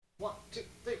One, two,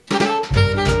 three.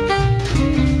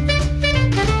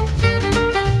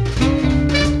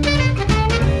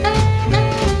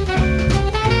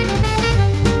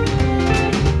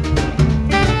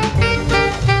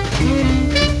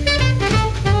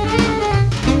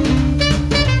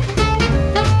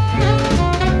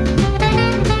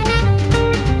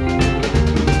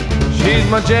 She's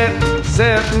my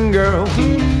jet-setting girl,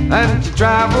 and she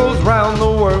travels round the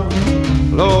world.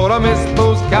 Lord, I miss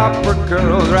those copper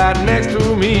curls right next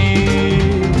to me.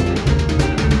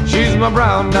 She's my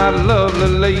brown-eyed lovely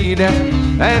lady,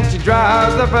 and she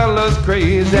drives the fellas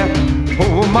crazy.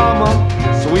 Oh, mama,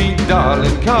 sweet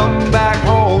darling, come back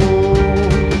home.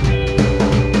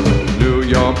 New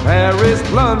York, Paris,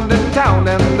 London town,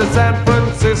 and the San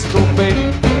Francisco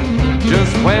Bay.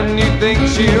 Just when you think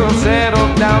she'll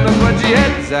settle down is when she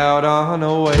heads out on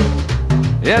her way.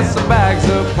 Yes, her bags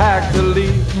are packed to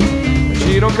leave.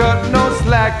 She don't cut no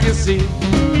slack, you see.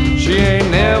 She ain't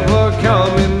never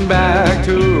coming back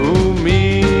to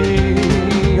me.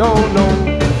 Oh no.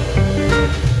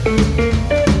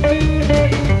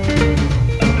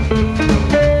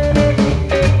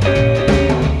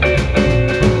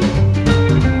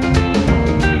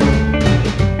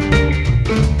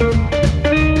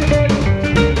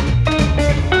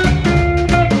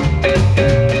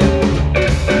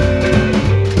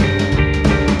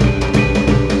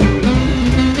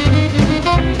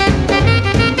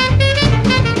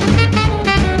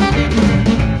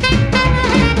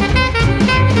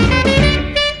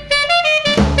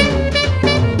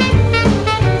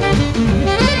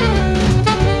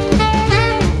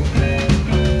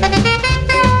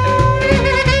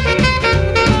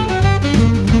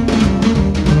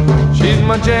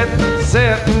 My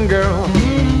jet-setting girl,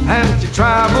 and she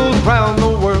travels round the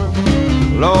world.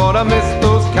 Lord, I miss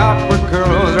those copper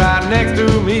curls right next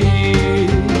to me.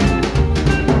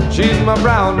 She's my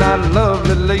brown-eyed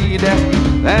lovely lady,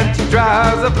 and she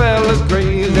drives the fellas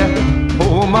crazy.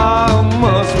 Oh,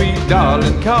 mama, sweet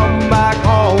darling, come back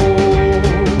home.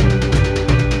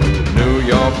 New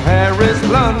York, Paris,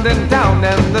 London town,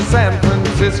 and the San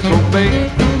Francisco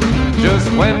Bay.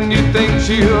 Just when you think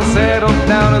she'll settle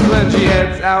down is when she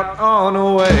heads out on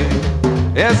her way.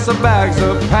 Yes, her bags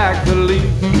are packed to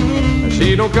leave.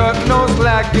 She don't cut no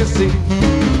slack, you see.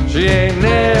 She ain't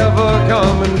never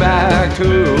coming back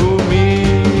to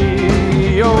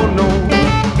me. Oh no.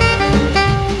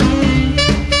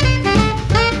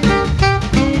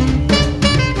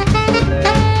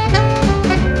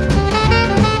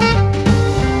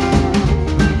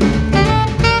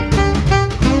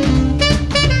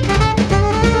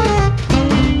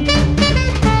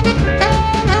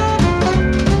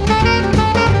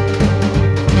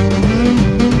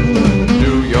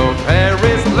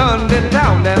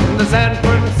 And the San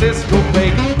Francisco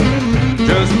Bay.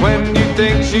 Just when you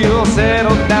think she'll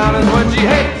settle down is when she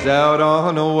heads out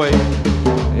on her way.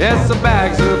 Yes, her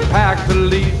bags are packed to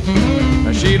leave.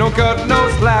 She don't cut no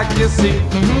slack, you see.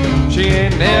 She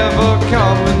ain't never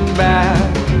coming back,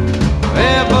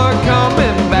 ever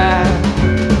coming back,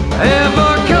 ever